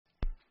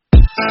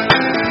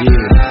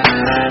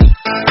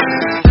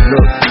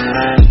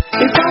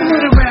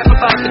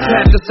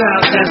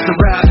Suicide, that's the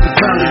route you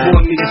probably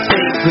want me to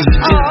take. Cause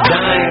you're just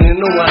dying to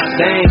know what I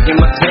think. And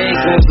my take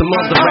on some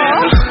other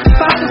rappers. If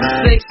I was to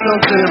say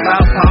something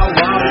about Paul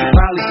Wall, you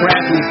probably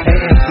grab me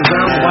pants. Cause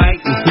I'm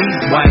white and he's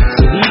white,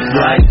 so he's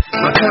right.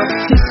 My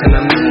competition,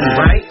 I mean,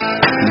 right?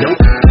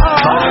 Nope.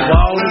 Paul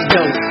Wall is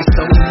dope,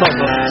 so is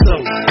Bubba. So,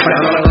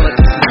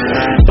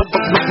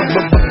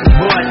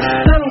 boy, I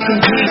don't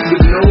compete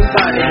with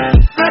nobody.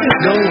 I just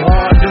go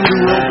hard, do the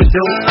rope and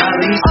dope. I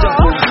leave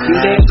shuffle and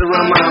dance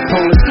around my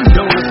opponents. Do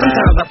donuts.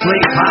 Sometimes I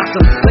play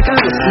possum. Like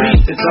I'm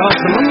asleep, it's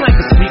awesome. I'm like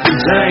a sleeping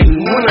giant.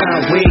 When I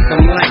wake,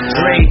 I'm like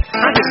Dre.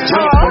 I just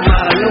jump from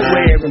out of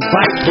nowhere and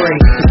bite brain.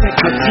 Protect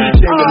my teeth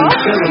and let me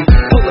fill them.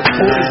 Full of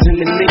poison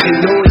and making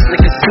noise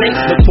like a snake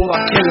before I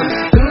kill them.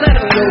 And let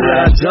them know that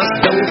I just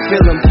don't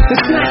feel them. And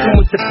smack them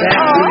with the bat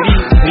and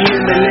beat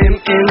Eminem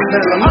and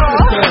Venom. I'm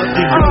a girl, if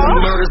you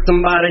gonna murder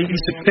somebody, you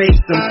should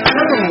face them. I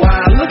don't know why,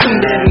 look them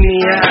dead in the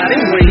eye.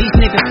 Anyway, These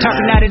niggas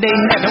talking out of their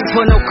neck. Don't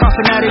pull no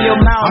coughing out of your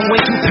mouth. I'm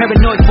way too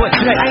paranoid for a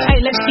threat. Hey,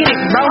 let's get it,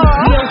 bro.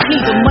 DOT,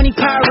 the money,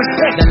 power,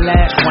 respect. The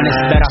last one is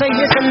better. Say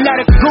this, a lot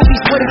of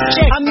goofies with a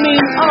check. I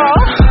mean,